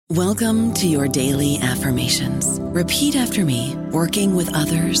Welcome to your daily affirmations. Repeat after me. Working with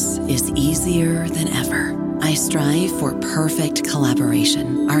others is easier than ever. I strive for perfect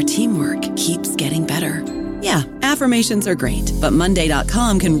collaboration. Our teamwork keeps getting better. Yeah, affirmations are great, but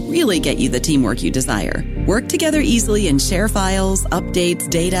Monday.com can really get you the teamwork you desire. Work together easily and share files, updates,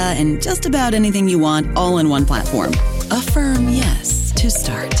 data, and just about anything you want all in one platform. Affirm yes to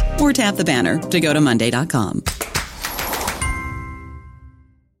start, or tap the banner to go to Monday.com.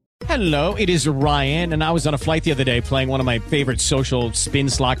 Hello, it is Ryan, and I was on a flight the other day playing one of my favorite social spin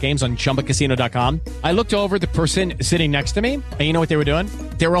slot games on ChumbaCasino.com. I looked over at the person sitting next to me, and you know what they were doing?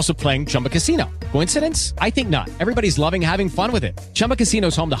 They were also playing Chumba Casino. Coincidence? I think not. Everybody's loving having fun with it. Chumba Casino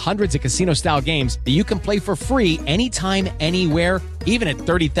is home to hundreds of casino-style games that you can play for free anytime, anywhere, even at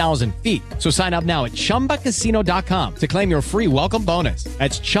 30,000 feet. So sign up now at ChumbaCasino.com to claim your free welcome bonus.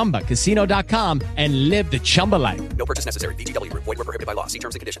 That's ChumbaCasino.com and live the Chumba life. No purchase necessary. VGW. Void where prohibited by law. See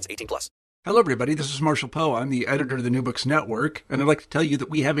terms and conditions. 18+. Hello, everybody. This is Marshall Poe. I'm the editor of the New Books Network, and I'd like to tell you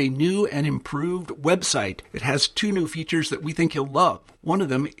that we have a new and improved website. It has two new features that we think you'll love. One of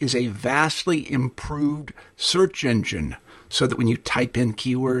them is a vastly improved search engine, so that when you type in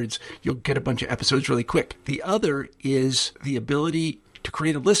keywords, you'll get a bunch of episodes really quick. The other is the ability to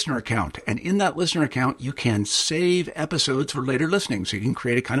create a listener account. And in that listener account, you can save episodes for later listening. So you can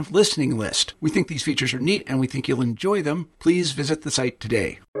create a kind of listening list. We think these features are neat, and we think you'll enjoy them. Please visit the site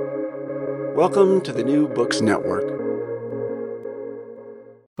today. Welcome to the New Books Network.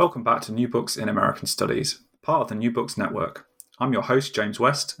 Welcome back to New Books in American Studies, part of the New Books Network. I'm your host, James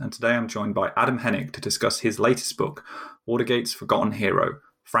West, and today I'm joined by Adam Hennig to discuss his latest book, Watergate's Forgotten Hero,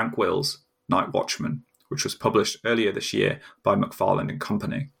 Frank Will's Night Watchman, which was published earlier this year by McFarland and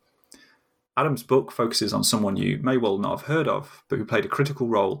Company. Adam's book focuses on someone you may well not have heard of, but who played a critical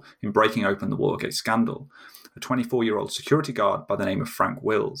role in breaking open the Watergate scandal, a 24-year-old security guard by the name of Frank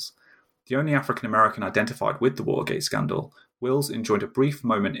Wills. The only African-American identified with the Watergate scandal, Wills enjoyed a brief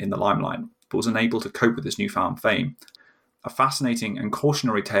moment in the limelight, but was unable to cope with his newfound fame. A fascinating and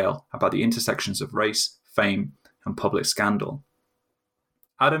cautionary tale about the intersections of race, fame, and public scandal.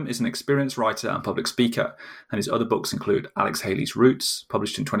 Adam is an experienced writer and public speaker, and his other books include Alex Haley's Roots,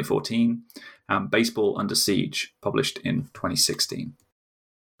 published in 2014, and Baseball Under Siege, published in 2016.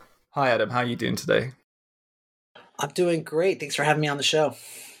 Hi Adam, how are you doing today? I'm doing great. Thanks for having me on the show.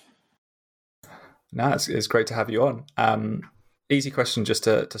 No, it's great to have you on. Easy question just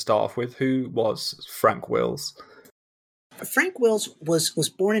to start off with. Who was Frank Wills? Frank Wills was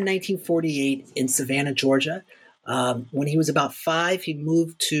born in 1948 in Savannah, Georgia. When he was about 5, he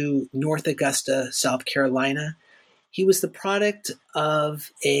moved to North Augusta, South Carolina. He was the product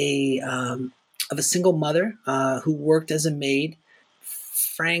of a single mother who worked as a maid.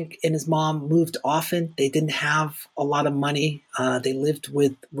 Frank and his mom moved often. They didn't have a lot of money. They lived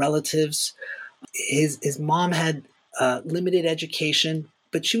with relatives. His mom had limited education,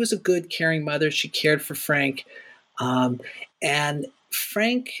 but she was a good, caring mother. She cared for Frank. And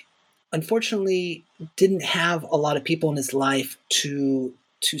Frank, unfortunately, didn't have a lot of people in his life to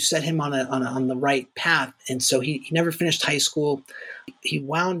set him on the right path. And so he never finished high school. He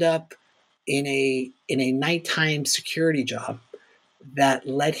wound up in a nighttime security job that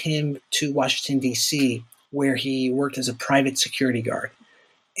led him to Washington, D.C., where he worked as a private security guard.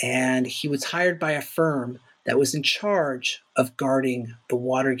 And he was hired by a firm that was in charge of guarding the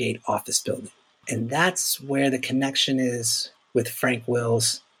Watergate office building. And that's where the connection is with Frank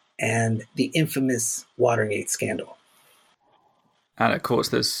Wills and the infamous Watergate scandal. And of course,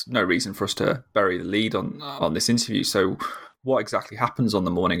 there's no reason for us to bury the lead on this interview. So what exactly happens on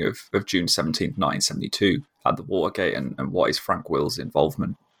the morning of June 17th, 1972 at the Watergate, and what is Frank Wills'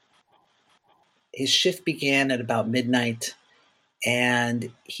 involvement? His shift began at about midnight,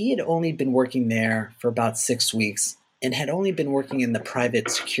 and he had only been working there for about 6 weeks and had only been working in the private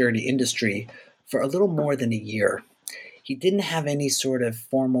security industry for a little more than a year. He didn't have any sort of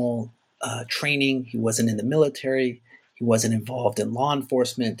formal training. He wasn't in the military. He wasn't involved in law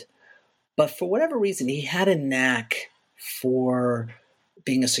enforcement. But for whatever reason, he had a knack for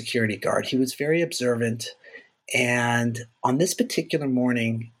being a security guard. He was very observant. And on this particular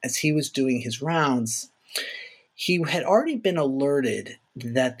morning, as he was doing his rounds, he had already been alerted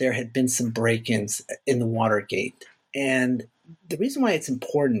that there had been some break-ins in the Watergate. And the reason why it's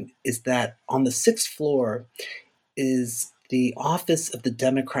important is that on the 6th floor is the office of the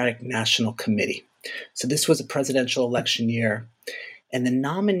Democratic National Committee. So this was a presidential election year, and the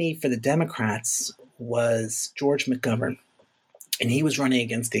nominee for the Democrats was George McGovern, and he was running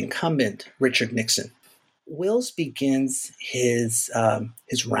against the incumbent, Richard Nixon. Wills begins his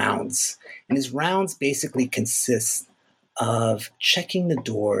rounds, and his rounds basically consist of checking the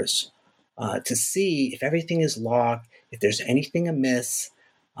doors to see if everything is locked, if there's anything amiss.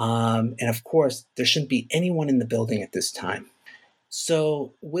 And of course, there shouldn't be anyone in the building at this time.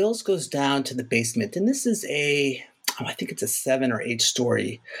 So Wills goes down to the basement, and this is I think it's a 7 or 8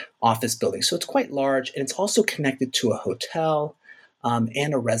 story office building. So it's quite large, and it's also connected to a hotel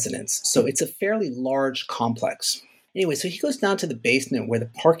and a residence. So it's a fairly large complex. Anyway, so he goes down to the basement where the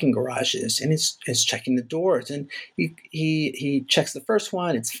parking garage is, and is checking the doors. And he checks the first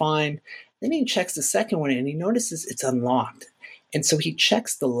one, it's fine. Then he checks the second one, and he notices it's unlocked. And so he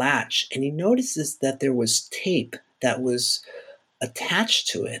checks the latch, and he notices that there was tape that was attached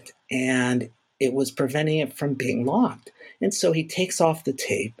to it, and it was preventing it from being locked. And so he takes off the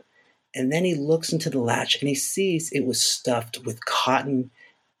tape, and then he looks into the latch, and he sees it was stuffed with cotton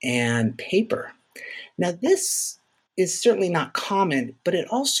and paper. Now, this is certainly not common, but it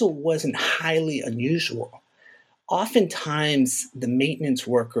also wasn't highly unusual. Oftentimes, the maintenance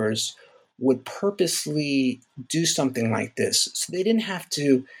workers would purposely do something like this. So they didn't have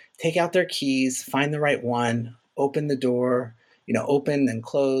to take out their keys, find the right one, open the door, open and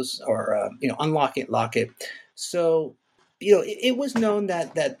close, or, unlock it, lock it. So, it was known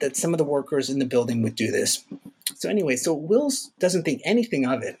that some of the workers in the building would do this. So anyway, so Wills doesn't think anything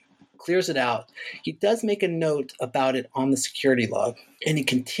of it, clears it out. He does make a note about it on the security log, and he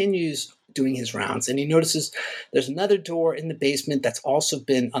continues doing his rounds, and he notices there's another door in the basement that's also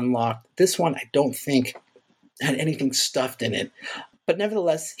been unlocked. This one I don't think had anything stuffed in it, but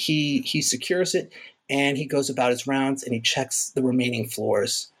nevertheless he secures it, and he goes about his rounds, and he checks the remaining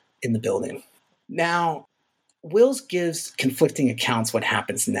floors in the building. Now, Wills gives conflicting accounts what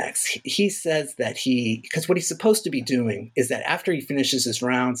happens next. He says that because what he's supposed to be doing is that after he finishes his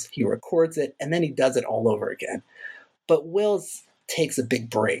rounds, he records it, and then he does it all over again. But Wills takes a big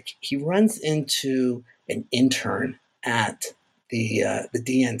break. He runs into an intern at the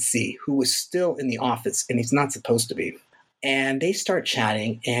DNC who was still in the office, and he's not supposed to be. And they start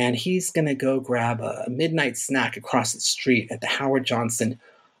chatting, and he's going to go grab a midnight snack across the street at the Howard Johnson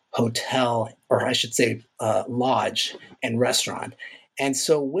Hotel, or I should say lodge and restaurant. And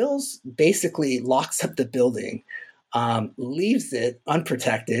so Wills basically locks up the building, leaves it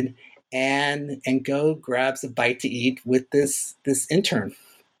unprotected, and go grabs a bite to eat with this intern.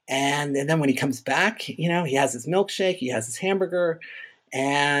 And then when he comes back, he has his milkshake, he has his hamburger,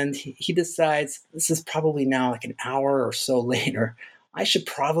 and he decides this is probably now like an hour or so later. I should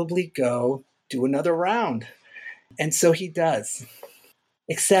probably go do another round. And so he does.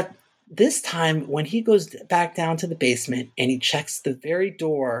 Except this time, when he goes back down to the basement and he checks the very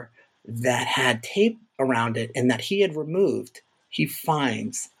door that had tape around it and that he had removed, he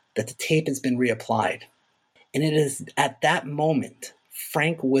finds that the tape has been reapplied. And it is at that moment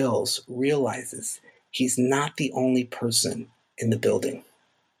Frank Wills realizes he's not the only person in the building.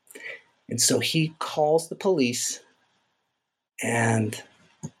 And so he calls the police, and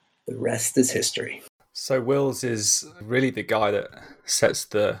the rest is history. So Wills is really the guy that sets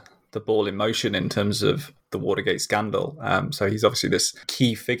the ball in motion in terms of the Watergate scandal. So he's obviously this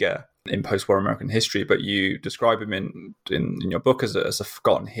key figure in post-war American history, but you describe him in your book as a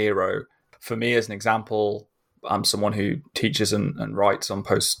forgotten hero. For me, as an example, I'm someone who teaches and writes on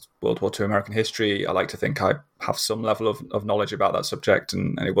post-World War II American history. I like to think I have some level of knowledge about that subject,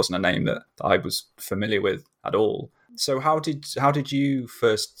 and it wasn't a name that I was familiar with at all. So how did you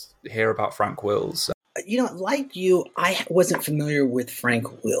first hear about Frank Wills? Like you, I wasn't familiar with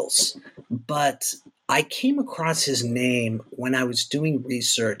Frank Wills, but I came across his name when I was doing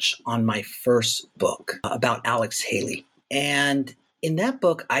research on my first book about Alex Haley. And in that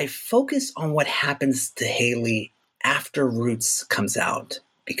book, I focus on what happens to Haley after Roots comes out,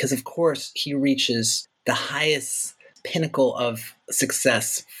 because of course he reaches the highest pinnacle of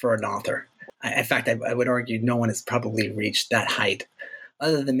success for an author. In fact, I would argue no one has probably reached that height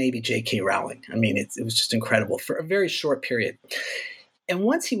other than maybe J.K. Rowling. I mean, it was just incredible for a very short period. And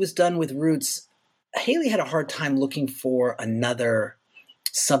once he was done with Roots, Haley had a hard time looking for another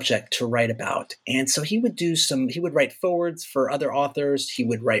subject to write about. And so he would write forwards for other authors. He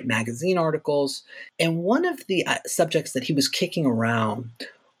would write magazine articles. And one of the subjects that he was kicking around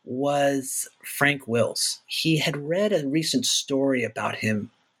was Frank Wills. He had read a recent story about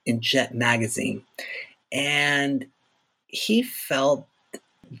him in Jet magazine. And he felt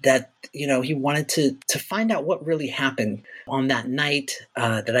that, he wanted to find out what really happened on that night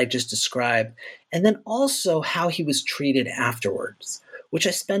that I just described. And then also how he was treated afterwards, which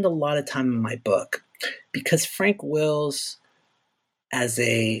I spend a lot of time in my book, because Frank Wills, as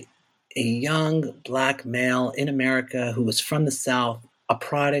a young black male in America who was from the South, a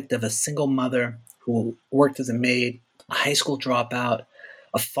product of a single mother who worked as a maid, a high school dropout,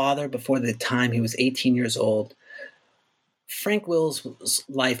 a father before the time he was 18 years old. Frank Wills'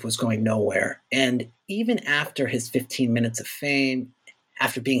 life was going nowhere. And even after his 15 minutes of fame,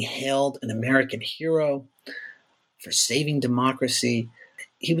 after being hailed an American hero for saving democracy,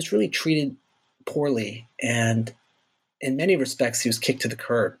 he was really treated poorly. And in many respects, he was kicked to the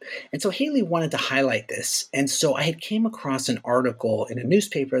curb. And so Haley wanted to highlight this. And so I had came across an article in a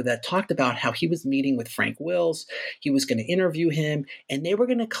newspaper that talked about how he was meeting with Frank Wills. He was going to interview him, and they were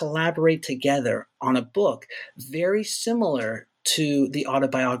going to collaborate together on a book very similar to the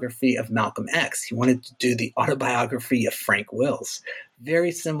autobiography of Malcolm X. He wanted to do the autobiography of Frank Wills.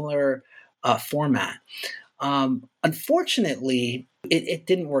 Very similar format. Unfortunately, it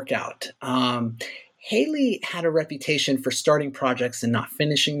didn't work out. Haley had a reputation for starting projects and not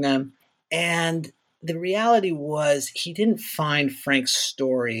finishing them. And the reality was he didn't find Frank's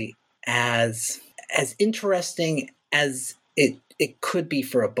story as interesting as it could be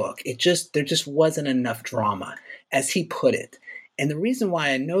for a book. There just wasn't enough drama, as he put it. And the reason why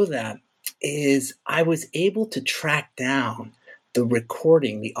I know that is I was able to track down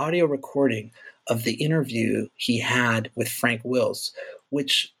the audio recording of the interview he had with Frank Wills,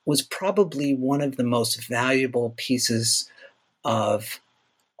 which was probably one of the most valuable pieces of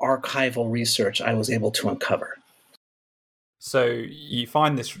archival research I was able to uncover. So you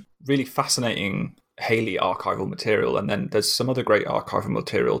find this really fascinating Haley archival material, and then there's some other great archival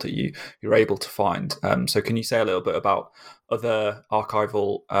material that you're able to find. So can you say a little bit about other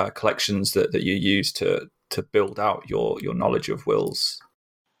archival collections that you use to build out your knowledge of Wills?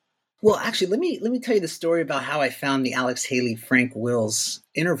 Well, actually, let me tell you the story about how I found the Alex Haley Frank Wills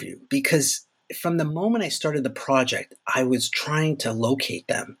interview, because from the moment I started the project, I was trying to locate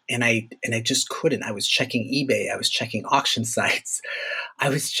them, and I just couldn't. I was checking eBay, I was checking auction sites, I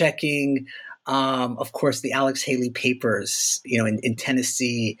was checking, of course, the Alex Haley papers, in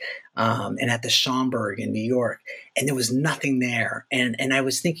Tennessee, and at the Schomburg in New York, and there was nothing there. And I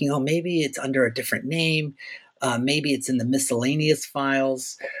was thinking, oh, maybe it's under a different name, maybe it's in the miscellaneous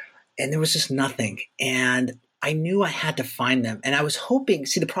files. And there was just nothing. And I knew I had to find them. And I was hoping,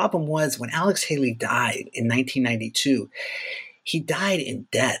 the problem was when Alex Haley died in 1992, he died in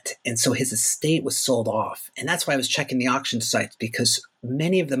debt. And so his estate was sold off. And that's why I was checking the auction sites, because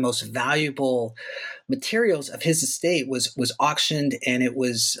many of the most valuable materials of his estate was auctioned, and it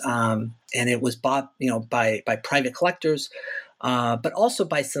was bought, by private collectors, but also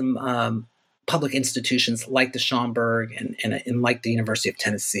by some public institutions like the Schomburg and like the University of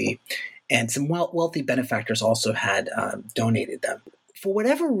Tennessee, and some wealthy benefactors also had donated them. For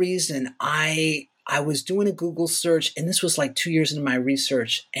whatever reason, I was doing a Google search, and this was like 2 years into my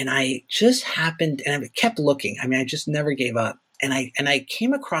research, and I just happened, and I kept looking. I mean, I just never gave up, and I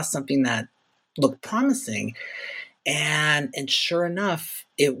came across something that looked promising, and sure enough,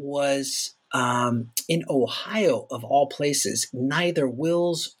 it was in Ohio, of all places. Neither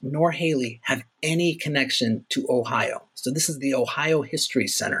Wills nor Haley have any connection to Ohio. So this is the Ohio History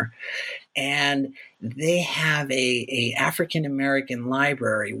Center, and they have a African American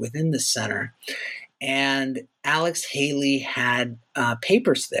library within the center. And Alex Haley had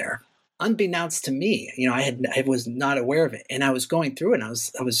papers there, unbeknownst to me. I was not aware of it, and I was going through it, and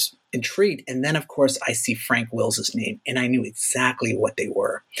I was intrigued. And then, of course, I see Frank Wills' name, and I knew exactly what they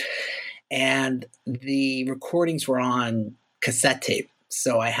were. And the recordings were on cassette tape,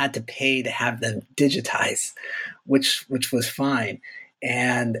 so I had to pay to have them digitized, which was fine.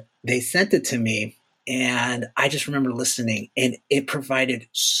 And they sent it to me, and I just remember listening, and it provided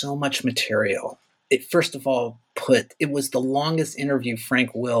so much material. It, first of all, it was the longest interview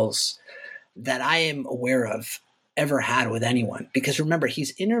Frank Wills that I am aware of ever had with anyone. Because remember,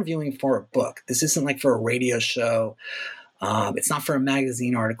 he's interviewing for a book. This isn't like for a radio show. It's not for a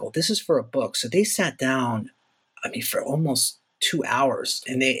magazine article. This is for a book. So they sat down, for almost 2 hours,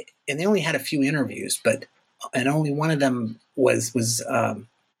 and they only had a few interviews, and only one of them was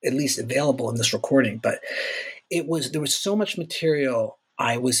at least available in this recording. But there was so much material.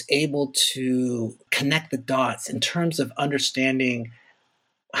 I was able to connect the dots in terms of understanding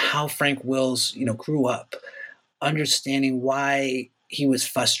how Frank Wills, grew up, understanding why he was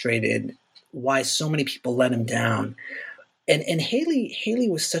frustrated, why so many people let him down. And Haley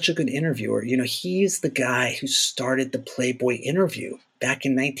was such a good interviewer. He's the guy who started the Playboy interview back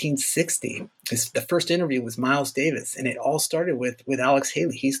in 1960. The first interview was Miles Davis, and it all started with Alex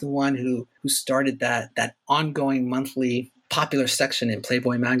Haley. He's the one who started that ongoing monthly popular section in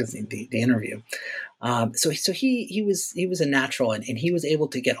Playboy magazine, the interview. So he was a natural, and he was able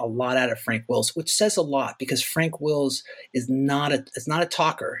to get a lot out of Frank Wills, which says a lot, because Frank Wills is not a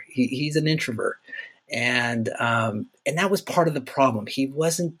talker. He's an introvert. And that was part of the problem. He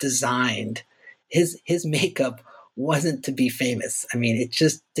wasn't designed. His makeup wasn't to be famous. I mean, it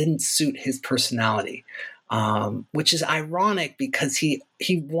just didn't suit his personality, which is ironic because he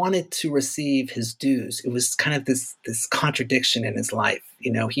wanted to receive his dues. It was kind of this contradiction in his life.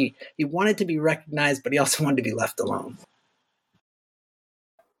 You know, he wanted to be recognized, but he also wanted to be left alone.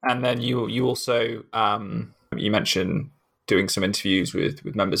 And then you also you mentioned doing some interviews with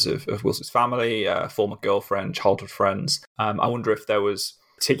members of Wilson's family, former girlfriend, childhood friends. I wonder if there was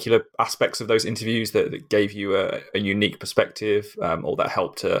particular aspects of those interviews that gave you a unique perspective, or that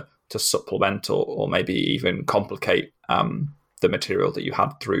helped to supplement or maybe even complicate the material that you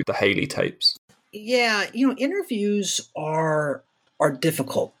had through the Haley tapes. Yeah, you know, interviews are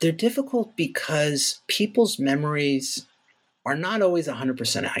difficult. They're difficult because people's memories are not always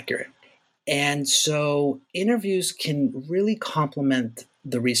 100% accurate. And so interviews can really complement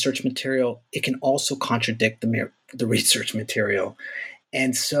the research material. It can also contradict the research material.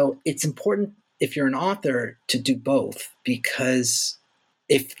 And so it's important, if you're an author, to do both, because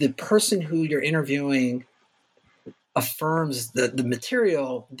if the person who you're interviewing affirms the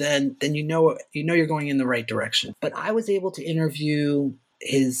material, then you know you're going in the right direction. But I was able to interview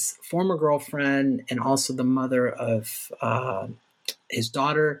his former girlfriend and also the mother of his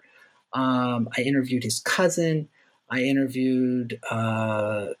daughter. I interviewed his cousin. I interviewed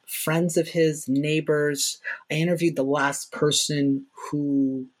friends of his, neighbors. I interviewed the last person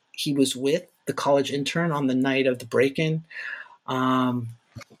who he was with, the college intern, on the night of the break-in. And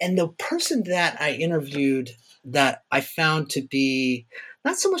the person that I interviewed that I found to be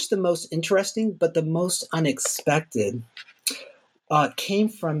not so much the most interesting, but the most unexpected came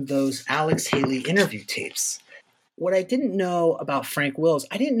from those Alex Haley interview tapes. What I didn't know about Frank Wills,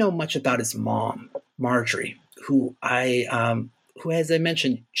 I didn't know much about his mom, Marjorie, who, as I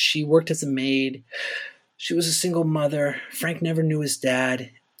mentioned, she worked as a maid. She was a single mother. Frank never knew his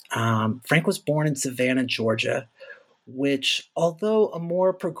dad. Frank was born in Savannah, Georgia, which, although a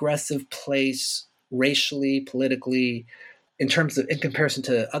more progressive place racially, politically, in comparison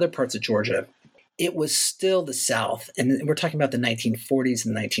to other parts of Georgia, it was still the South. And we're talking about the 1940s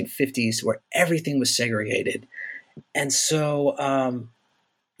and 1950s, where everything was segregated. And so,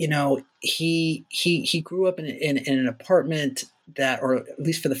 he grew up in an apartment that, or at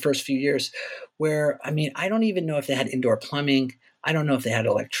least for the first few years, where, I mean, I don't even know if they had indoor plumbing. I don't know if they had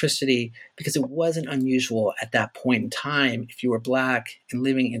electricity, because it wasn't unusual at that point in time, if you were Black and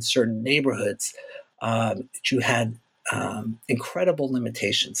living in certain neighborhoods, that you had incredible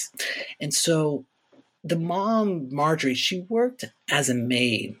limitations. And so the mom, Marjorie, she worked as a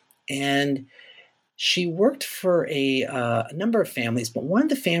maid, and she worked for a number of families, but one of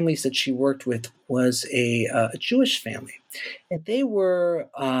the families that she worked with was a Jewish family, and they were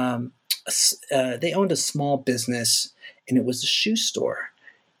they owned a small business, and it was a shoe store.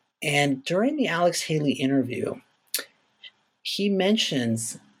 And during the Alex Haley interview, he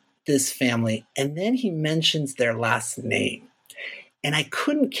mentions this family, and then he mentions their last name. And I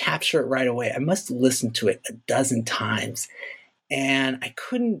couldn't capture it right away. I must have listened to it a dozen times, and I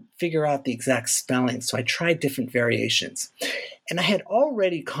couldn't figure out the exact spelling. So I tried different variations. And I had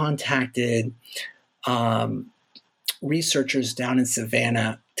already contacted researchers down in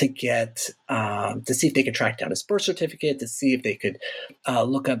Savannah to get to see if they could track down his birth certificate, to see if they could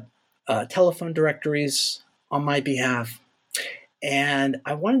look up telephone directories on my behalf. And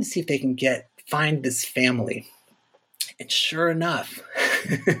I wanted to see if they can find this family. And sure enough,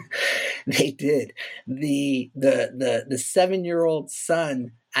 they did. The 7-year-old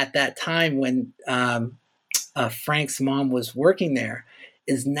son at that time, when Frank's mom was working there,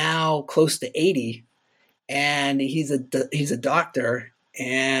 is now close to 80, and he's a doctor,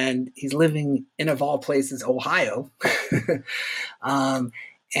 and he's living in, of all places, Ohio.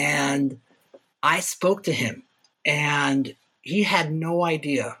 And I spoke to him, and he had no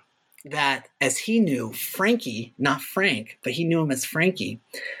idea that, as he knew, Frankie, not Frank, but he knew him as Frankie,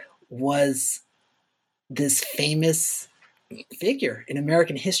 was this famous figure in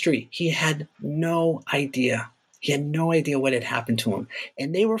American history. He had no idea. He had no idea what had happened to him.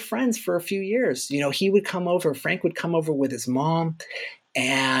 And they were friends for a few years. You know, Frank would come over with his mom,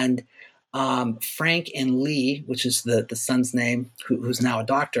 and Frank and Lee, which is the son's name, who's now a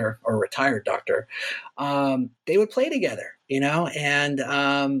doctor, or a retired doctor, they would play together, you know,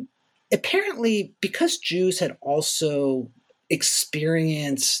 and apparently, because Jews had also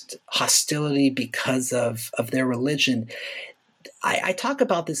experienced hostility because of their religion, I talk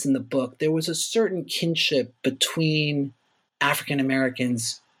about this in the book. There was a certain kinship between African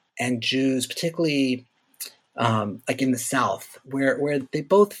Americans and Jews, particularly like in the South, where they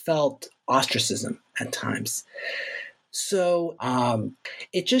both felt ostracism at times. So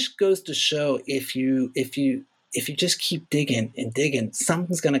it just goes to show if you just keep digging and digging,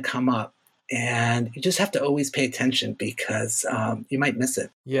 something's going to come up. And you just have to always pay attention because you might miss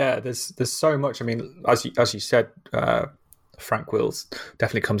it. Yeah, there's so much. I mean, as you said, Frank Wills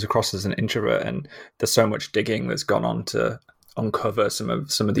definitely comes across as an introvert, and there's so much digging that's gone on to uncover some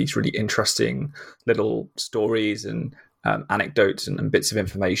of these really interesting little stories and anecdotes and bits of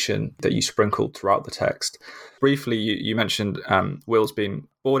information that you sprinkled throughout the text. Briefly, you mentioned Will's being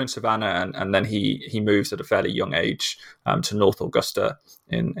born in Savannah, and then he moves at a fairly young age to North Augusta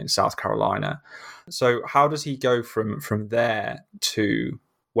in South Carolina. So how does he go from there to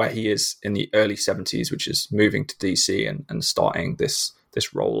where he is in the early 70s, which is moving to DC and starting this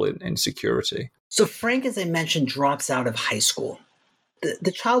role in security? So Frank, as I mentioned, drops out of high school.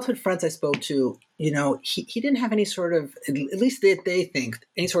 The childhood friends I spoke to, he didn't have any sort of, at least they think,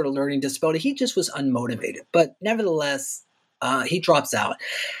 any sort of learning disability. He just was unmotivated. But nevertheless, he drops out.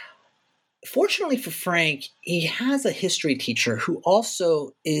 Fortunately for Frank, he has a history teacher who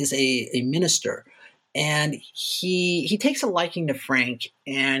also is a minister. And he takes a liking to Frank,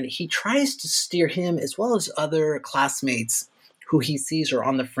 and he tries to steer him, as well as other classmates who he sees are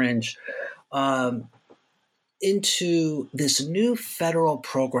on the fringe, into this new federal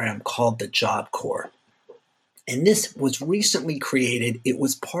program called the Job Corps. And this was recently created. It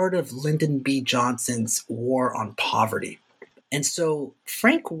was part of Lyndon B. Johnson's War on Poverty. And so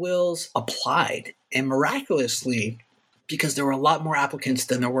Frank Wills applied, and miraculously, because there were a lot more applicants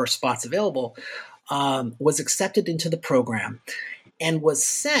than there were spots available, was accepted into the program and was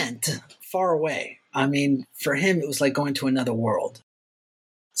sent far away. I mean, for him, it was like going to another world.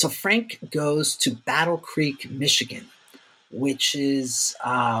 So Frank goes to Battle Creek, Michigan, which is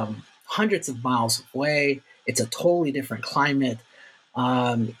hundreds of miles away. It's a totally different climate.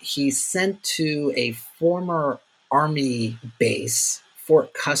 He's sent to a former Army base,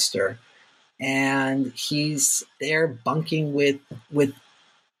 Fort Custer, and he's there bunking with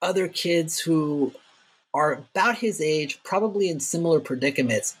other kids who are about his age, probably in similar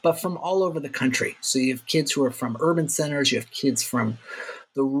predicaments, but from all over the country. So you have kids who are from urban centers, you have kids from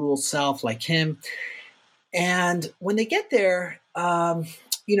the rural South like him. And when they get there,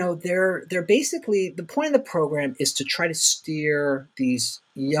 they're basically, the point of the program is to try to steer these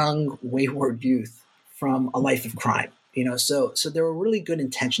young, wayward youth from a life of crime. So there were really good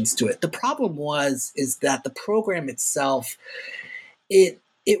intentions to it. The problem is that the program itself, it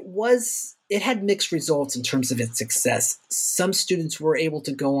had mixed results in terms of its success. Some students were able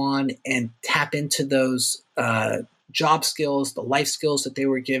to go on and tap into those job skills, the life skills that they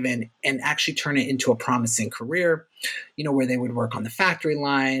were given, and actually turn it into a promising career, where they would work on the factory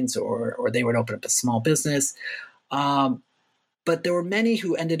lines or they would open up a small business. But there were many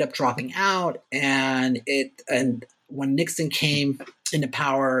who ended up dropping out, and when Nixon came into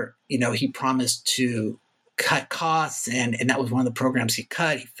power, he promised to cut costs, and that was one of the programs he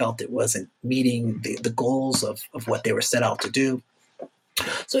cut. He felt it wasn't meeting the goals of what they were set out to do.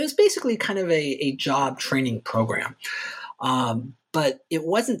 So it was basically kind of a job training program. But it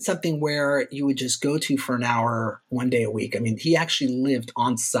wasn't something where you would just go to for an hour, 1 day a week. I mean, he actually lived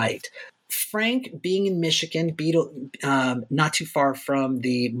on site. Frank, being in Michigan, not too far from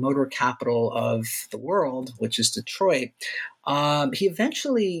the motor capital of the world, which is Detroit, he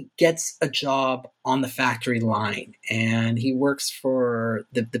eventually gets a job on the factory line, and he works for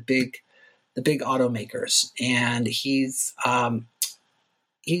the big automakers, and he's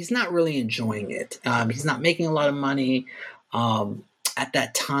not really enjoying it. He's not making a lot of money. At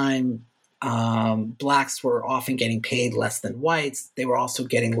that time, blacks were often getting paid less than whites. They were also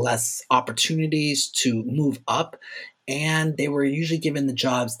getting less opportunities to move up, and they were usually given the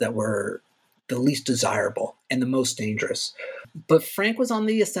jobs that were the least desirable and the most dangerous. But Frank was on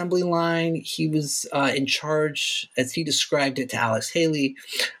the assembly line. He was in charge, as he described it to Alex Haley,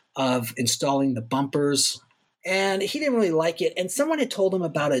 of installing the bumpers. And he didn't really like it. And someone had told him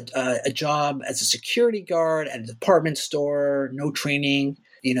about a job as a security guard at a department store, no training.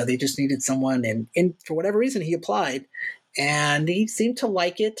 They just needed someone. And for whatever reason, he applied. And he seemed to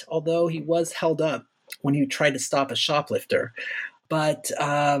like it, although he was held up when he tried to stop a shoplifter. But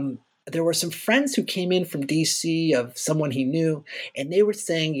there were some friends who came in from D.C. of someone he knew, and they were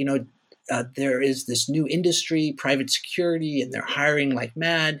saying, there is this new industry, private security, and they're hiring like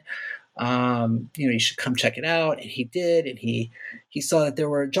mad. You should come check it out. And he did. And he saw that there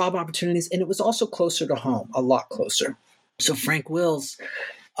were job opportunities, and it was also closer to home, a lot closer. So Frank Wills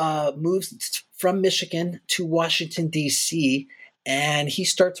moves from Michigan to Washington, D.C., And he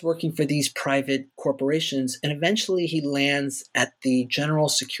starts working for these private corporations, and eventually he lands at the General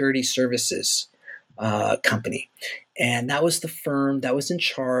Security Services company. And that was the firm that was in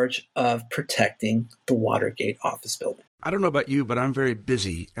charge of protecting the Watergate office building. I don't know about you, but I'm very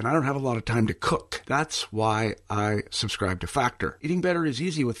busy and I don't have a lot of time to cook. That's why I subscribe to Factor. Eating better is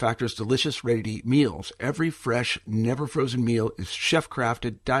easy with Factor's delicious, ready-to-eat meals. Every fresh, never frozen meal is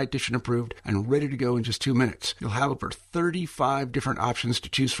chef-crafted, dietitian approved, and ready to go in just 2 minutes. You'll have over 35 different options to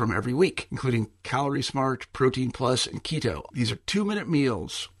choose from every week, including Calorie Smart, Protein Plus, and Keto. These are 2-minute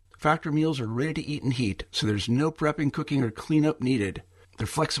meals. Factor meals are ready to eat and heat, so there's no prepping, cooking, or cleanup needed. They're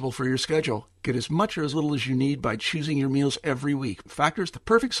flexible for your schedule. Get as much or as little as you need by choosing your meals every week. Factor is the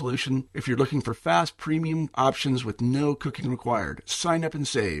perfect solution if you're looking for fast, premium options with no cooking required. Sign up and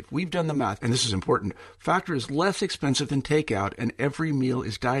save. We've done the math, and this is important. Factor is less expensive than takeout, and every meal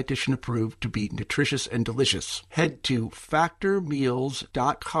is dietitian approved to be nutritious and delicious. Head to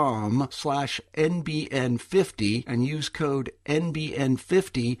factormeals.com/NBN50 and use code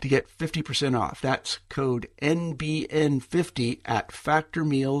NBN50 to get 50% off. That's code NBN50 at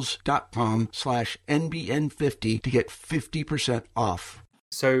factormeals.com/NBN50 to get 50% off.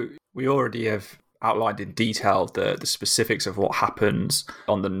 So we already have outlined in detail the specifics of what happens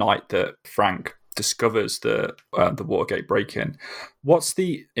on the night that Frank discovers the Watergate break-in. What's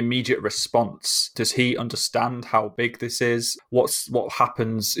the immediate response? Does he understand how big this is? What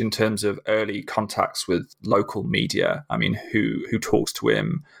happens in terms of early contacts with local media? I mean, who talks to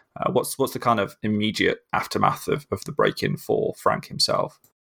him? What's the kind of immediate aftermath of the break-in for Frank himself?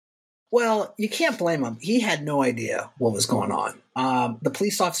 Well, you can't blame him. He had no idea what was going on. The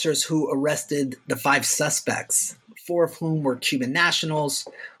police officers who arrested the 5 suspects, 4 of whom were Cuban nationals,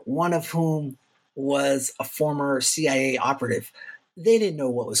 1 of whom was a former CIA operative, they didn't know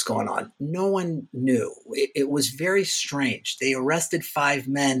what was going on. No one knew. It was very strange. They arrested 5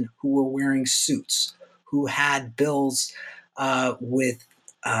 men who were wearing suits, who had bills with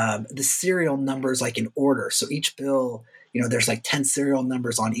the serial numbers like in order. So each bill, there's like 10 serial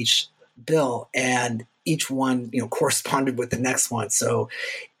numbers on each bill, and each one, corresponded with the next one. So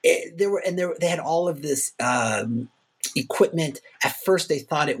they had all of this equipment. At first, they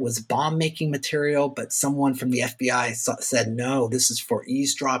thought it was bomb-making material, but someone from the FBI said, no, this is for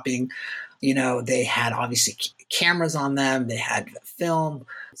eavesdropping. They had obviously cameras on them. They had film.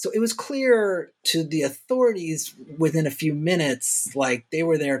 So it was clear to the authorities within a few minutes, like they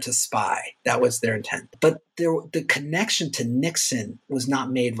were there to spy. That was their intent. But the connection to Nixon was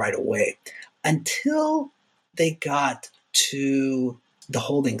not made right away until they got to the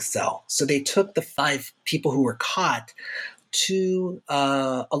holding cell. So they took the 5 people who were caught to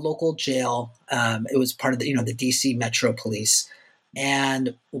a local jail. It was part of the DC Metro Police.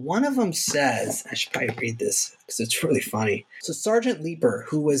 And one of them says, I should probably read this because it's really funny. So Sergeant Leeper,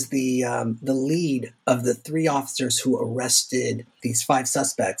 who was the lead of the 3 officers who arrested these 5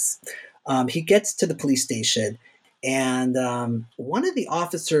 suspects, he gets to the police station, and one of the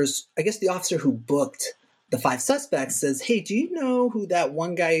officers, I guess the officer who booked the 5 suspects, says, hey, do you know who that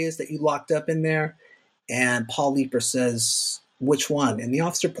one guy is that you locked up in there? And Paul Leeper says, which one? And the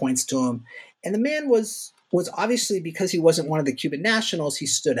officer points to him. And the man was obviously, because he wasn't one of the Cuban nationals, he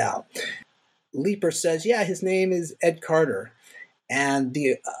stood out. Leeper says, yeah, his name is Ed Carter. And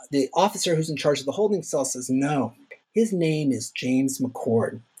the officer who's in charge of the holding cell says, no, his name is James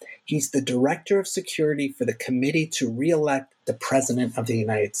McCord. He's the director of security for the committee to re-elect the president of the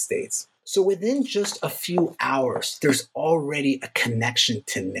United States. So within just a few hours, there's already a connection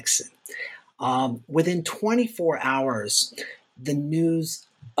to Nixon. Within 24 hours, the news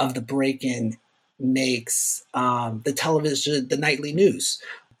of the break-in makes the television, the nightly news.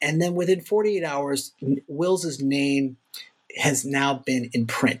 And then within 48 hours, Wills's name has now been in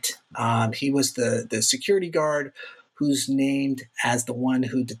print. He was the security guard who's named as the one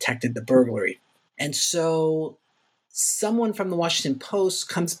who detected the burglary. And so someone from the Washington Post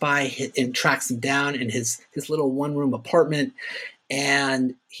comes by and tracks him down in his little one-room apartment,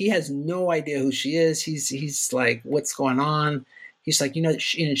 and he has no idea who she is. He's like, what's going on? He's like,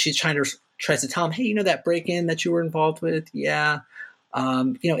 she's tries to tell him, hey, that break-in that you were involved with? Yeah.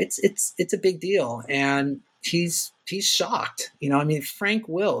 It's a big deal. And he's shocked, Frank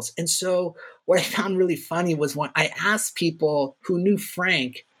Wills. And so what I found really funny was when I asked people who knew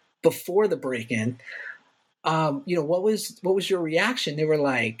Frank before the break-in, what was your reaction? They were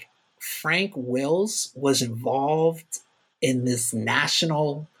like, Frank Wills was involved in this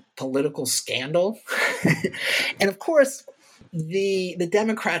national political scandal. And of course, the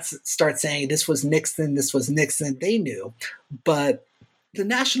Democrats start saying this was Nixon. They knew, but the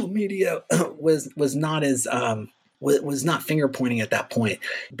national media was not as was not finger pointing at that point,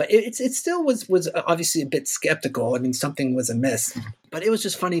 but it still was obviously a bit skeptical. I mean, something was amiss, but it was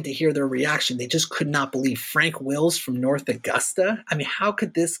just funny to hear their reaction. They just could not believe Frank Wills from North Augusta. I mean, how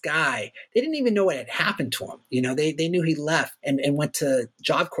could this guy? They didn't even know what had happened to him. You know, they knew he left and went to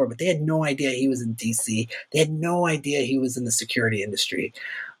Job Corps, but they had no idea he was in DC. They had no idea he was in the security industry.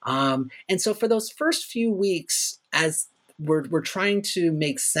 And so for those first few weeks, as we're trying to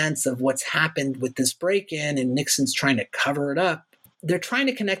make sense of what's happened with this break-in and Nixon's trying to cover it up. They're trying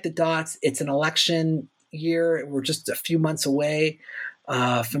to connect the dots. It's an election year. We're just a few months away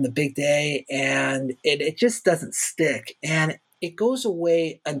from the big day, and it just doesn't stick. And it goes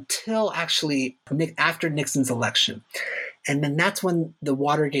away until actually after Nixon's election. And then that's when the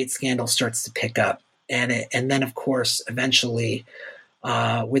Watergate scandal starts to pick up. And then, of course, eventually,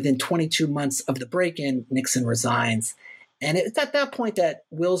 within 22 months of the break-in, Nixon resigns. And it's at that point that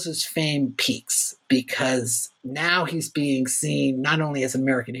Wills's fame peaks, because now he's being seen not only as an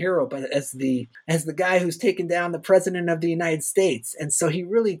American hero, but as the guy who's taken down the president of the United States. And so he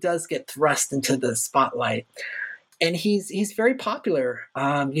really does get thrust into the spotlight. And he's very popular.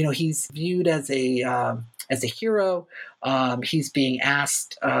 He's viewed as a hero. He's being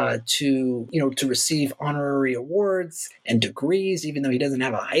asked to receive honorary awards and degrees, even though he doesn't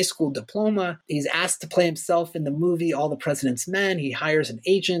have a high school diploma. He's asked to play himself in the movie All the President's Men. He hires an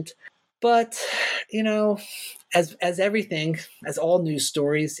agent. But, as everything, as all news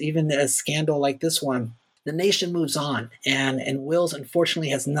stories, even a scandal like this one, the nation moves on. And Wills, unfortunately,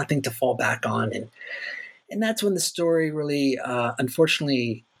 has nothing to fall back on. And that's when the story really,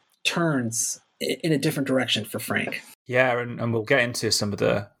 unfortunately, turns in a different direction for Frank. Yeah, and we'll get into some of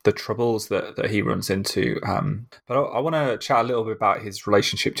the troubles that he runs into. But I want to chat a little bit about his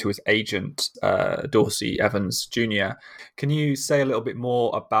relationship to his agent, Dorsey Evans Jr. Can you say a little bit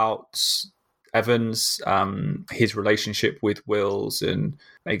more about Evans, his relationship with Wills, and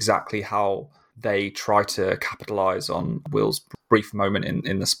exactly how they try to capitalize on Wills' brief moment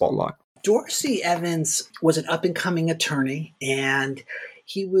in the spotlight? Dorsey Evans was an up-and-coming attorney, and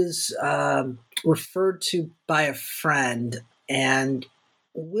he was referred to by a friend. And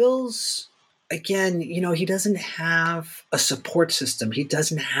Wills, again, he doesn't have a support system. He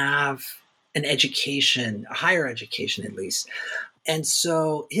doesn't have an education, a higher education at least. And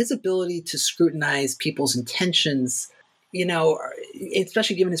so his ability to scrutinize people's intentions,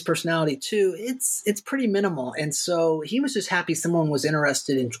 especially given his personality too, it's pretty minimal. And so he was just happy someone was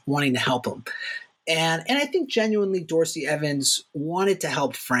interested in wanting to help him. And I think genuinely Dorsey Evans wanted to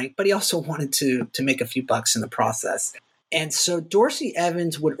help Frank, but he also wanted to make a few bucks in the process. And so Dorsey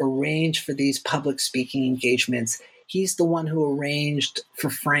Evans would arrange for these public speaking engagements. He's the one who arranged for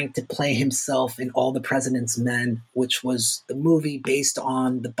Frank to play himself in All the President's Men, which was the movie based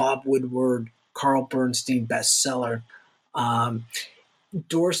on the Bob Woodward, Carl Bernstein bestseller.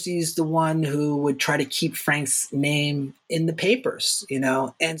 Dorsey's the one who would try to keep Frank's name in the papers,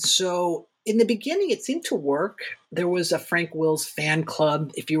 and so in the beginning, it seemed to work. There was a Frank Wills fan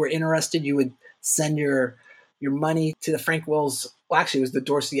club. If you were interested, you would send your money to the Frank Wills. Well, actually, it was the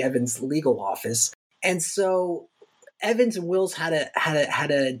Dorsey Evans legal office. And so Evans and Wills had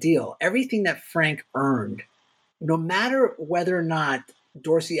a deal. Everything that Frank earned, no matter whether or not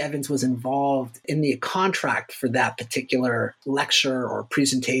Dorsey Evans was involved in the contract for that particular lecture or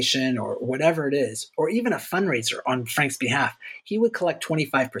presentation or whatever it is, or even a fundraiser on Frank's behalf, he would collect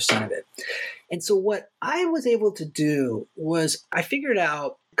 25% of it. And so what I was able to do was I figured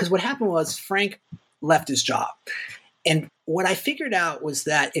out, because what happened was Frank left his job. And what I figured out was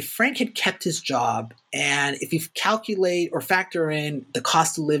that if Frank had kept his job, and if you calculate or factor in the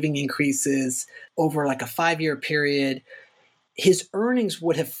cost of living increases over like a 5-year period, his earnings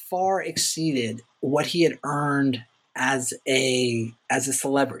would have far exceeded what he had earned as a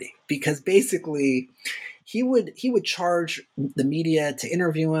celebrity, because basically he would charge the media to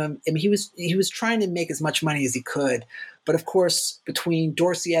interview him. I mean, he was trying to make as much money as he could, but of course, between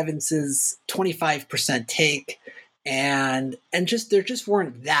Dorsey Evans's 25% take and just there just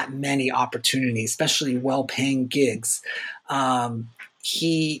weren't that many opportunities, especially well-paying gigs.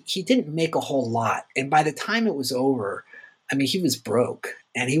 He didn't make a whole lot, and by the time it was over, I mean, he was broke,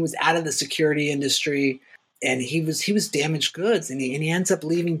 and he was out of the security industry, and he was damaged goods, and he ends up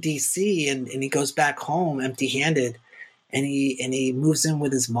leaving DC, and he goes back home empty-handed, and he moves in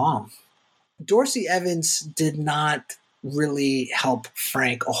with his mom. Dorsey Evans did not really help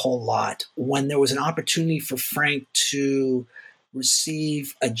Frank a whole lot. When there was an opportunity for Frank to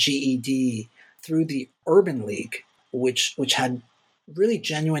receive a GED through the Urban League, which had really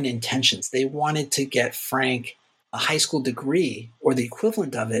genuine intentions. They wanted to get Frank a high school degree or the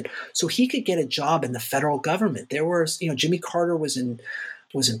equivalent of it so he could get a job in the federal government. There was, Jimmy Carter was in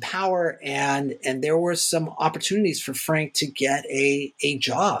power, and there were some opportunities for Frank to get a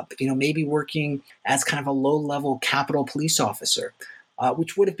job, maybe working as kind of a low-level Capitol police officer,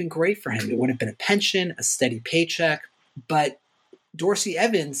 which would have been great for him. It would have been a pension, a steady paycheck, but Dorsey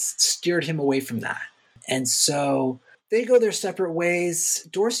Evans steered him away from that. And so they go their separate ways.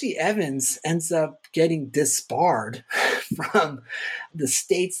 Dorsey Evans ends up getting disbarred from the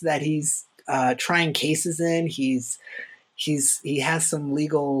states that he's trying cases in. He has some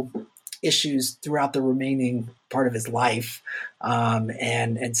legal issues throughout the remaining part of his life.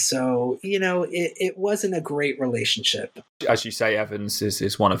 And so, it wasn't a great relationship. As you say, Evans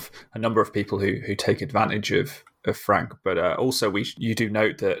is one of a number of people who take advantage of Frank, but also you do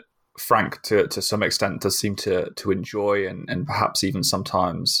note that Frank, to some extent, does seem to enjoy and perhaps even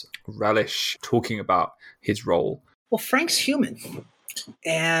sometimes relish talking about his role. Well, Frank's human.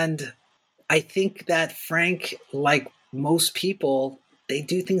 And I think that Frank, like most people, they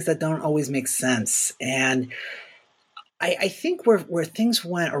do things that don't always make sense. And I think where things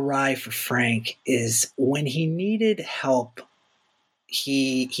went awry for Frank is when he needed help,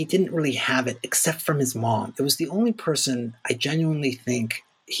 he didn't really have it except from his mom. It was the only person I genuinely think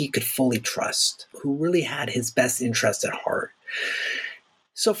he could fully trust, who really had his best interest at heart.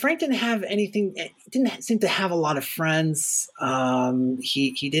 So Frank didn't have anything, didn't seem to have a lot of friends.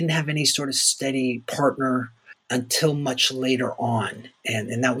 He didn't have any sort of steady partner until much later on.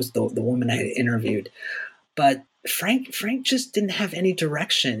 And that was the woman I had interviewed. But Frank just didn't have any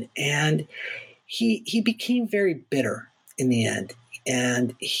direction. And he became very bitter in the end.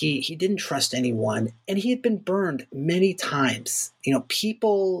 And he didn't trust anyone. And he had been burned many times.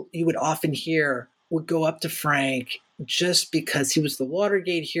 People you would often hear would go up to Frank just because he was the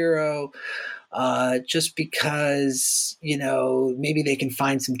Watergate hero, just because, maybe they can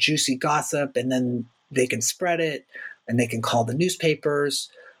find some juicy gossip and then they can spread it and they can call the newspapers.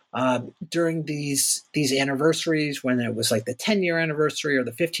 During these anniversaries, when it was like the 10-year anniversary or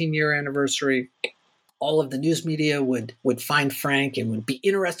the 15-year anniversary, all of the news media would find Frank and would be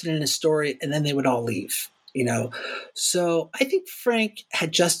interested in his story, and then they would all leave, So I think Frank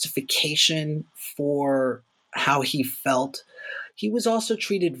had justification for how he felt. He was also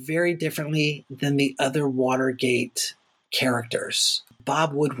treated very differently than the other Watergate characters.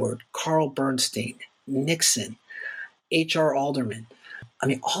 Bob Woodward, Carl Bernstein, Nixon, H.R. Alderman. I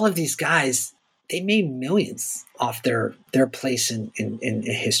mean, all of these guys, they made millions off their place in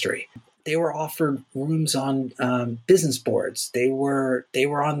history. They were offered rooms on business boards. They were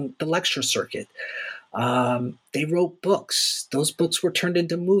on the lecture circuit. They wrote books. Those books were turned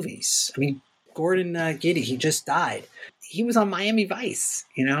into movies. I mean, Gordon Giddy, he just died. He was on Miami Vice,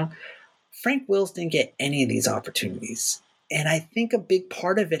 Frank Wills didn't get any of these opportunities. And I think a big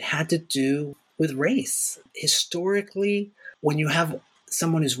part of it had to do with race. Historically, when you have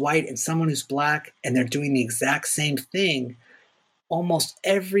someone who's white and someone who's black and they're doing the exact same thing, almost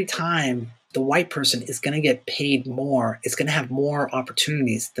every time the white person is going to get paid more, it's going to have more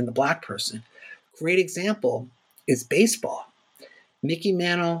opportunities than the black person. Great example is baseball. Mickey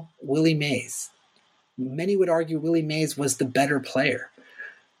Mantle, Willie Mays. Many would argue Willie Mays was the better player.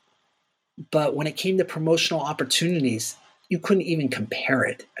 But when it came to promotional opportunities, you couldn't even compare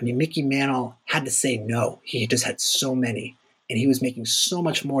it. I mean, Mickey Mantle had to say no. He just had so many, and he was making so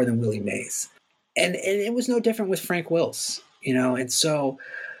much more than Willie Mays. And it was no different with Frank Wills, And so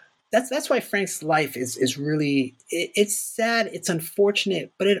that's why Frank's life is really, it's sad, it's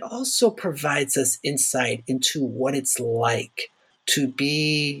unfortunate, but it also provides us insight into what it's like to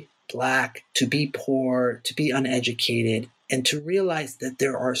be black, to be poor, to be uneducated, and to realize that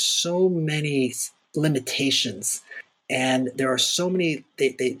there are so many limitations and there are so many,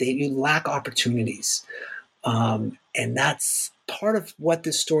 you lack opportunities. And that's part of what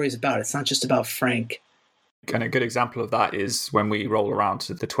this story is about. It's not just about Frank. And a good example of that is when we roll around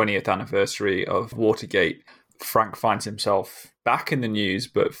to the 20th anniversary of Watergate. Frank finds himself back in the news,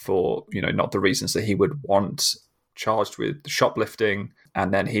 but for, not the reasons that he would want, charged with shoplifting.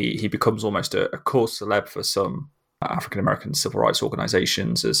 And then he becomes almost a cause celeb for some African-American civil rights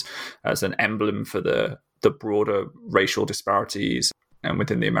organizations as an emblem for the broader racial disparities and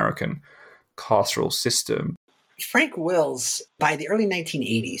within the American carceral system. Frank Wills, by the early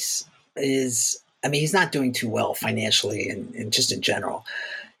 1980s, he's not doing too well financially and just in general.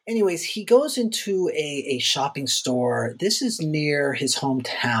 Anyways, he goes into a shopping store. This is near his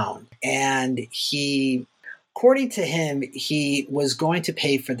hometown. And according to him, he was going to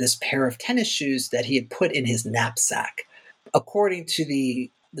pay for this pair of tennis shoes that he had put in his knapsack. According to the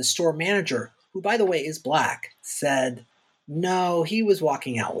store manager, who, by the way, is black, said, no, he was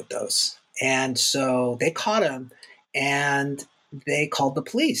walking out with those. And so they caught him and they called the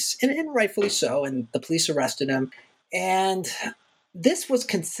police, and rightfully so. And the police arrested him. And this was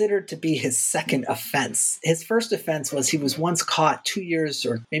considered to be his second offense. His first offense was he was once caught 2 years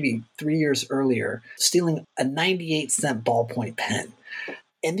or maybe 3 years earlier stealing a 98-cent ballpoint pen.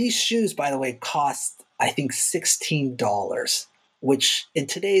 And these shoes, by the way, cost, I think, $16, which in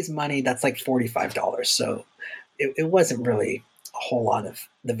today's money, that's like $45. So it wasn't really a whole lot of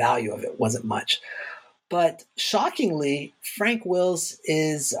the value of it, wasn't much. But shockingly, Frank Wills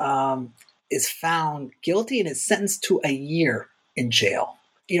is found guilty and is sentenced to a year in jail.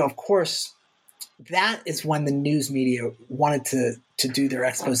 Of course, that is when the news media wanted to do their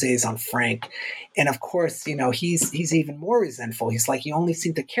exposés on Frank. And of course, he's even more resentful. He's like, you only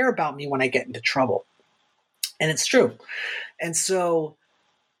seem to care about me when I get into trouble. And it's true. And so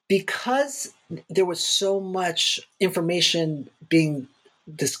because there was so much information being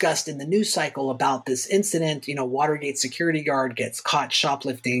discussed in the news cycle about this incident, Watergate security guard gets caught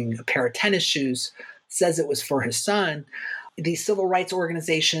shoplifting a pair of tennis shoes, says it was for his son. These civil rights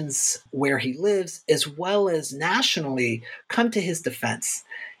organizations where he lives, as well as nationally, come to his defense.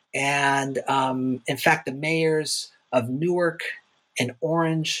 And in fact, the mayors of Newark and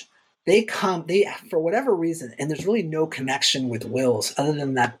Orange, they for whatever reason, and there's really no connection with Wills other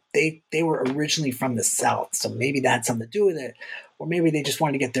than that they were originally from the South. So maybe that had something to do with it, or maybe they just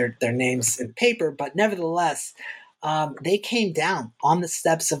wanted to get their names in paper. But nevertheless, they came down on the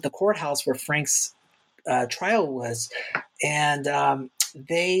steps of the courthouse where Frank's trial was, and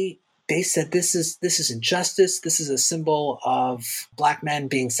they said this is injustice. This is a symbol of black men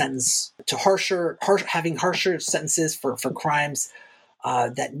being sentenced to having harsher sentences for crimes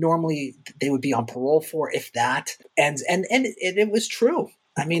that normally they would be on parole for, if that. And it was true.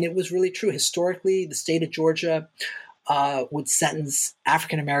 I mean, it was really true. Historically, the state of Georgia would sentence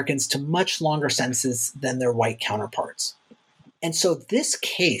African Americans to much longer sentences than their white counterparts. And so this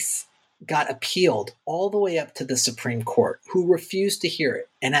case got appealed all the way up to the Supreme Court, who refused to hear it.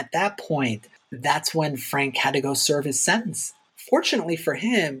 And at that point, that's when Frank had to go serve his sentence. Fortunately for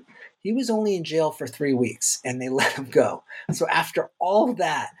him, he was only in jail for 3 weeks and they let him go. So after all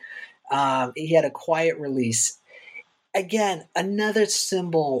that, he had a quiet release. Again, another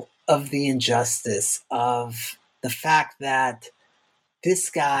symbol of the injustice of the fact that this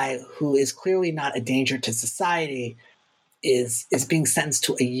guy, who is clearly not a danger to society, is being sentenced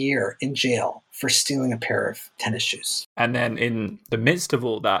to a year in jail for stealing a pair of tennis shoes. And then in the midst of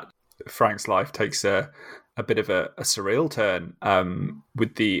all that, Frank's life takes a bit of a surreal turn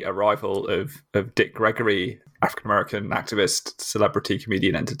with the arrival of Dick Gregory, African-American activist, celebrity,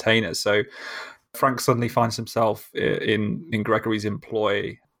 comedian, entertainer. So Frank suddenly finds himself in Gregory's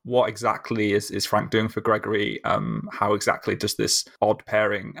employ. What exactly is Frank doing for Gregory? How exactly does this odd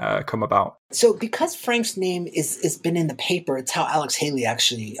pairing come about? So because Frank's name is been in the paper, it's how Alex Haley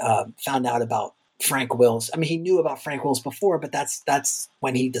actually found out about Frank Wills. I mean, he knew about Frank Wills before, but that's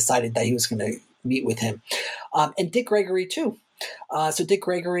when he decided that he was going to meet with him. And Dick Gregory, too. So Dick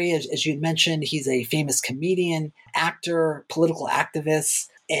Gregory, as you mentioned, he's a famous comedian, actor, political activist,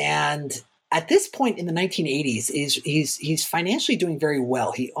 and at this point in the 1980s, he's financially doing very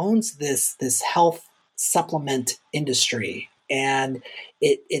well. He owns this health supplement industry, and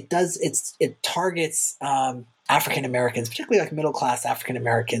it targets African Americans, particularly like middle class African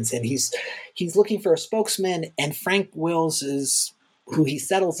Americans, and he's looking for a spokesman. And Frank Wills is who he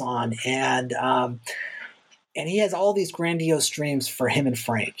settles on, and he has all these grandiose dreams for him and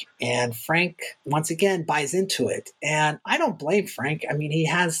Frank. And Frank once again buys into it, and I don't blame Frank. I mean, he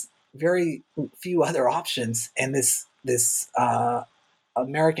has very few other options, and this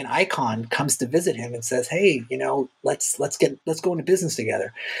American icon comes to visit him and says, "Hey, let's go into business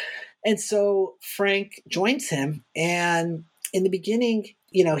together." And so Frank joins him, and in the beginning,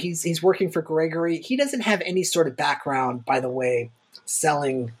 he's working for Gregory. He doesn't have any sort of background, by the way,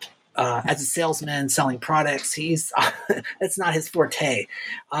 selling as a salesman, selling products. That's not his forte.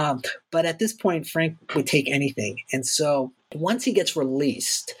 But at this point, Frank would take anything, and so once he gets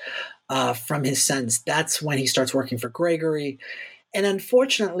released from his sentence, that's when he starts working for Gregory. And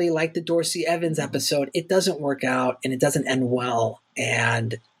unfortunately, like the Dorsey Evans episode, it doesn't work out and it doesn't end well.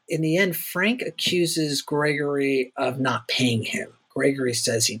 And in the end, Frank accuses Gregory of not paying him. Gregory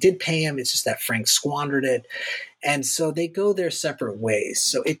says he did pay him. It's just that Frank squandered it. And so they go their separate ways.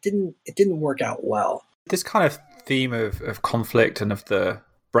 So it didn't work out well. This kind of theme of conflict and of the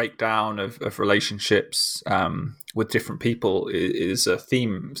breakdown of relationships with different people is a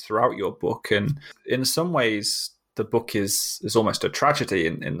theme throughout your book. And in some ways, the book is almost a tragedy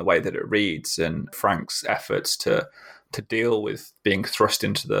in the way that it reads, and Frank's efforts to deal with being thrust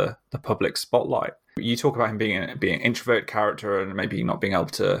into the public spotlight. You talk about him being an introvert character and maybe not being able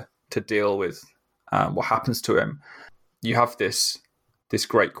to deal with what happens to him. You have this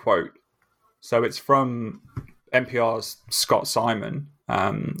great quote. So it's from NPR's Scott Simon,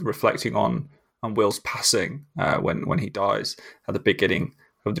 reflecting on Will's passing when he dies at the beginning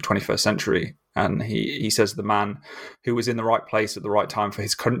of the 21st century. And he says the man who was in the right place at the right time for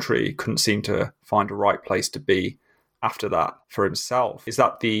his country couldn't seem to find a right place to be after that for himself. Is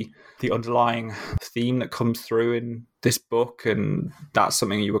that the underlying theme that comes through in this book? And that's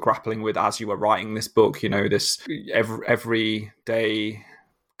something you were grappling with as you were writing this book, this everyday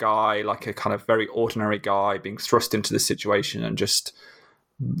guy, like a kind of very ordinary guy being thrust into this situation and just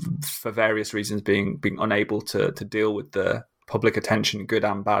for various reasons being unable to deal with the public attention, good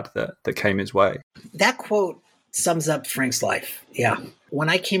and bad, that came his way. That quote sums up Frank's life. Yeah. When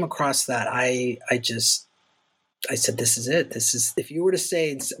I came across that, I said, this is it. This is, if you were to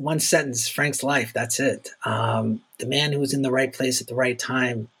say in one sentence, Frank's life, that's it. The man who was in the right place at the right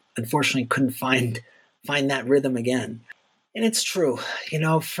time, unfortunately couldn't find that rhythm again. And it's true.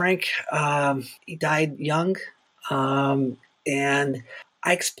 Frank, he died young. And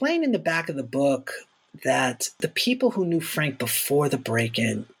I explained in the back of the book that the people who knew Frank before the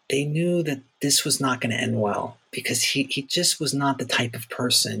break-in, they knew that this was not going to end well because he just was not the type of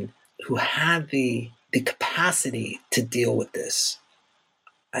person who had the capacity to deal with this.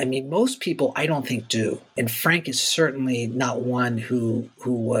 I mean, most people I don't think do. And Frank is certainly not one who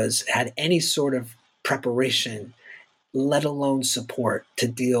had any sort of preparation, let alone support, to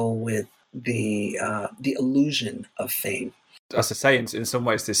deal with the illusion of fame. As I say, in some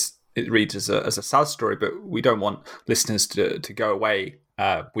ways, it reads as a sad story, but we don't want listeners to go away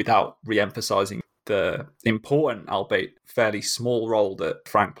without re-emphasizing the important, albeit fairly small, role that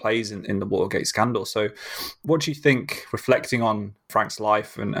Frank plays in the Watergate scandal. So what do you think, reflecting on Frank's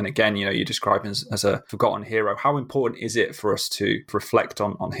life, and again, you describe him as a forgotten hero, how important is it for us to reflect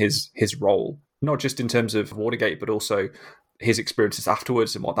on his role, not just in terms of Watergate, but also his experiences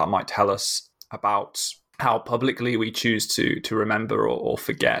afterwards and what that might tell us about how publicly we choose to remember or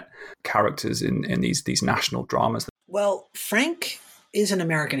forget characters in these national dramas? Well, Frank is an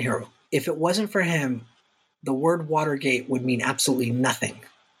American hero. If it wasn't for him, the word Watergate would mean absolutely nothing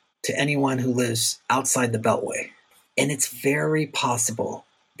to anyone who lives outside the Beltway. And it's very possible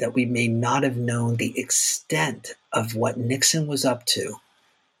that we may not have known the extent of what Nixon was up to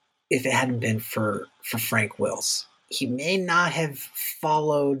if it hadn't been for Frank Wills. He may not have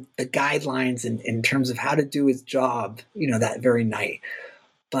followed the guidelines in terms of how to do his job, that very night.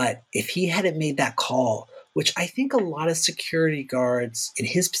 But if he hadn't made that call, which I think a lot of security guards in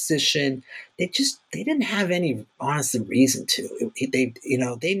his position, they didn't have any honest reason to.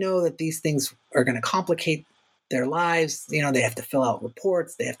 They know that these things are going to complicate their lives. They have to fill out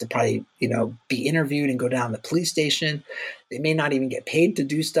reports. They have to probably, be interviewed and go down to the police station. They may not even get paid to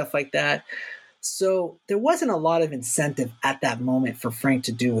do stuff like that. So there wasn't a lot of incentive at that moment for Frank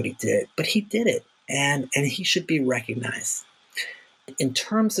to do what he did, but he did it, and he should be recognized. In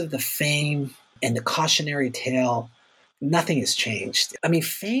terms of the fame and the cautionary tale, nothing has changed. I mean,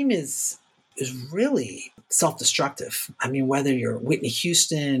 fame is really self-destructive. I mean, whether you're Whitney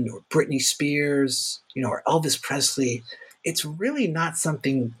Houston or Britney Spears, or Elvis Presley, it's really not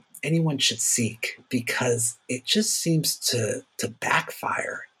something anyone should seek because it just seems to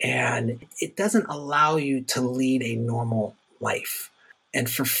backfire, and it doesn't allow you to lead a normal life. And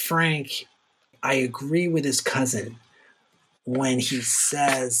for Frank, I agree with his cousin when he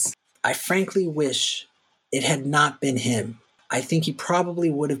says, I frankly wish it had not been him. I think he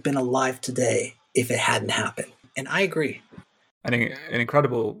probably would have been alive today if it hadn't happened. And I agree. An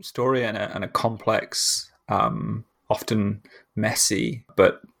incredible story and a complex, often messy,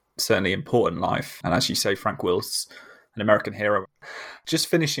 but certainly important life. And as you say, Frank Wills, an American hero. Just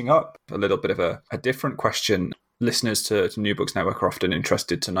finishing up, a little bit of a different question. Listeners to New Books Network are often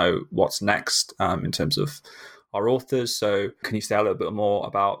interested to know what's next in terms of our authors. So can you say a little bit more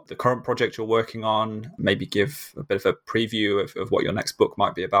about the current project you're working on? Maybe give a bit of a preview of what your next book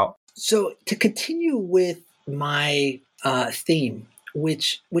might be about. So to continue with my theme,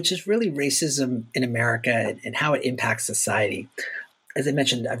 which is really racism in America and how it impacts society. As I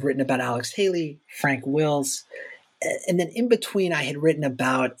mentioned, I've written about Alex Haley, Frank Wills, and then in between I had written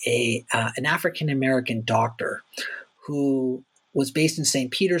about an African-American doctor who was based in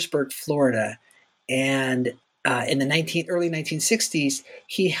St. Petersburg, Florida, and in the early 1960s,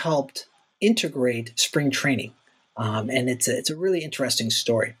 he helped integrate spring training, and it's a really interesting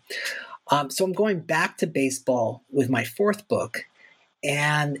story. So I'm going back to baseball with my fourth book.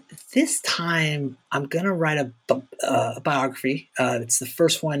 And this time I'm going to write a biography. It's the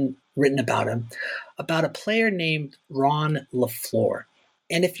first one written about him, about a player named Ron LaFleur.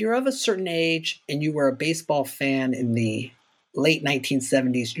 And if you're of a certain age and you were a baseball fan in the late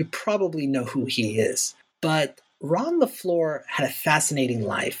 1970s, you probably know who he is. But Ron LaFleur had a fascinating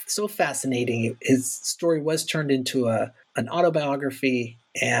life, so fascinating. His story was turned into an autobiography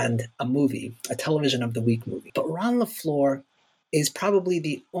and a movie, a Television of the Week movie. But Ron LaFleur is probably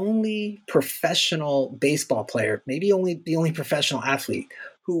the only professional baseball player, maybe the only professional athlete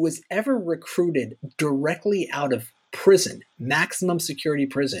who was ever recruited directly out of prison, maximum security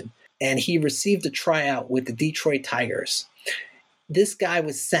prison. And he received a tryout with the Detroit Tigers. This guy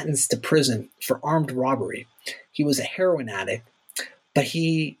was sentenced to prison for armed robbery. He was a heroin addict, but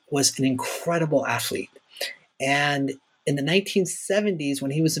he was an incredible athlete. And in the 1970s,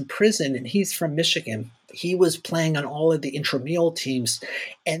 when he was in prison, and he's from Michigan, he was playing on all of the intramural teams.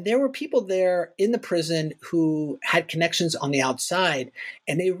 And there were people there in the prison who had connections on the outside,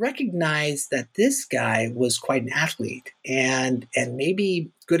 and they recognized that this guy was quite an athlete and maybe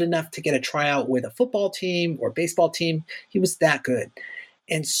good enough to get a tryout with a football team or baseball team. He was that good.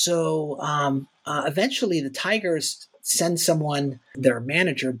 And so eventually the Tigers send someone, their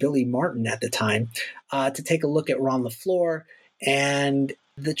manager, Billy Martin at the time, to take a look at Ron LaFleur. And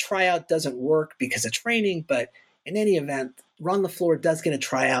the tryout doesn't work because it's raining, but in any event, Ron LaFleur does get a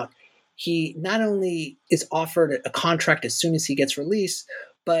tryout. He not only is offered a contract as soon as he gets released,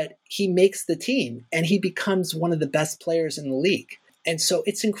 but he makes the team and he becomes one of the best players in the league. And so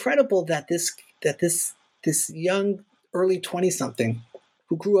it's incredible that this young early 20-something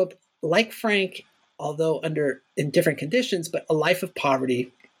who grew up like Frank, although in different conditions, but a life of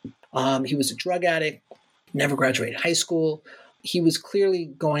poverty. He was a drug addict, never graduated high school. He was clearly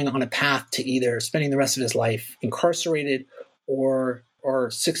going on a path to either spending the rest of his life incarcerated or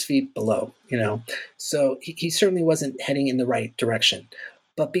 6 feet below, So he certainly wasn't heading in the right direction.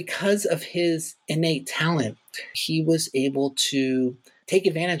 But because of his innate talent, he was able to take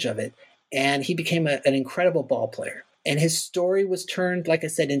advantage of it, and he became an incredible ball player. And his story was turned, like I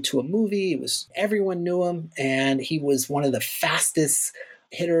said, into a movie. Everyone knew him, and he was one of the fastest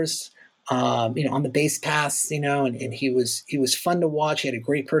hitters, on the base pass, and he was fun to watch. He had a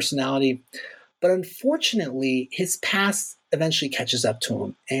great personality, but unfortunately, his past eventually catches up to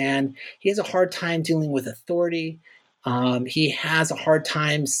him, and he has a hard time dealing with authority. He has a hard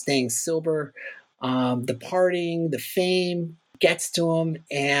time staying sober. The partying, the fame gets to him,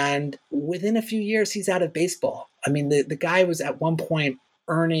 and within a few years, he's out of baseball. I mean, the guy was at one point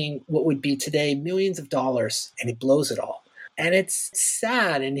earning what would be today millions of dollars, and he blows it all. And it's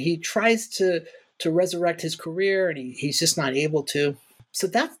sad, and he tries to resurrect his career, and he's just not able to. So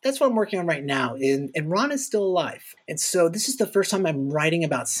that's what I'm working on right now, and Ron is still alive. And so this is the first time I'm writing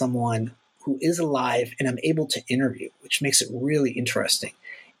about someone who is alive, and I'm able to interview, which makes it really interesting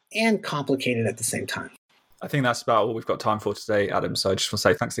and complicated at the same time. I think that's about all we've got time for today, Adam. So I just want to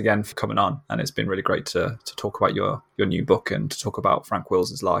say thanks again for coming on. And it's been really great to talk about your new book and to talk about Frank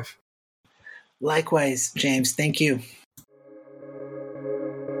Wills' life. Likewise, James. Thank you.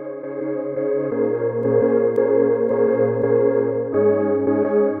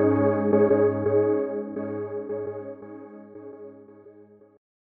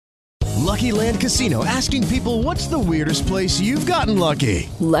 Lucky Land Casino, asking people, what's the weirdest place you've gotten lucky?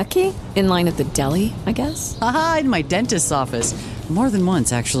 Lucky? In line at the deli, I guess? Aha, in my dentist's office. More than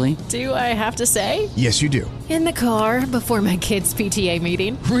once, actually. Do I have to say? Yes, you do. In the car before my kids' PTA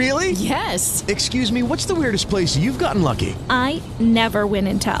meeting. Really? Yes. Excuse me, what's the weirdest place you've gotten lucky? I never win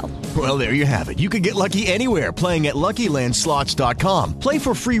and tell. Well, there you have it. You can get lucky anywhere, playing at LuckyLandSlots.com. Play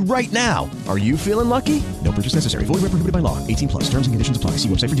for free right now. Are you feeling lucky? No purchase necessary. Void where prohibited by law. 18+. Terms and conditions apply. See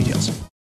website for details.